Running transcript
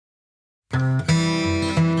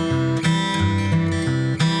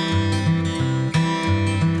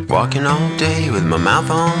Walking all day with my mouth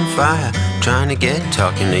on fire, trying to get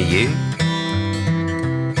talking to you.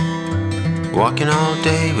 Walking all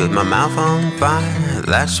day with my mouth on fire,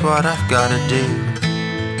 that's what I've gotta do.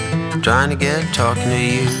 Trying to get talking to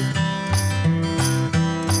you.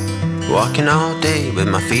 Walking all day with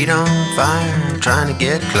my feet on fire, trying to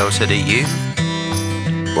get closer to you.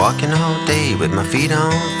 Walking all day with my feet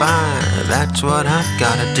on fire, that's what I've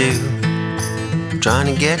gotta do. Trying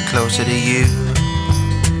to get closer to you.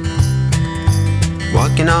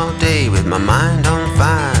 Walking all day with my mind on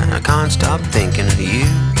fire, I can't stop thinking of you.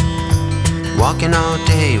 Walking all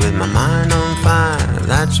day with my mind on fire,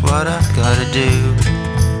 that's what I've gotta do.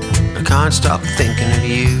 I can't stop thinking of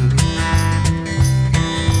you.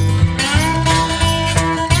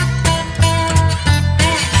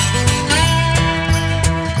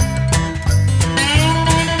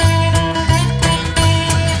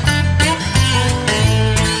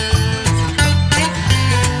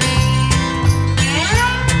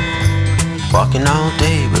 Walking all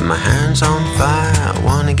day with my hands on fire, I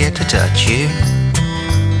wanna get to touch you.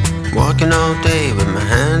 Walking all day with my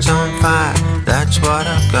hands on fire, that's what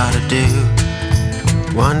I've gotta do.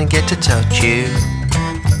 Wanna get to touch you.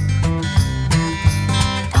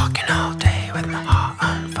 Walking all day with my heart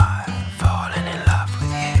on fire, falling in love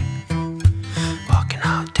with you. Walking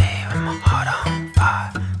all day with my heart on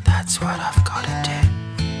fire, that's what I've gotta do.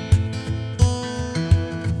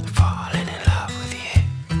 Falling in love with you.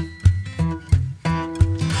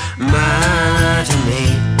 Murder me,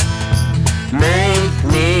 make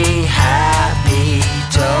me happy,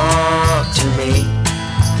 talk to me.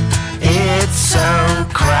 It's so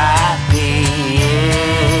crappy,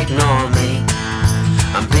 ignore me.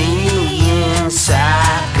 I'm being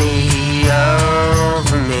sappy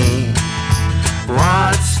over me.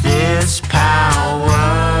 What's this power?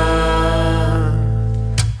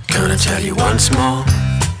 Gonna tell you once more.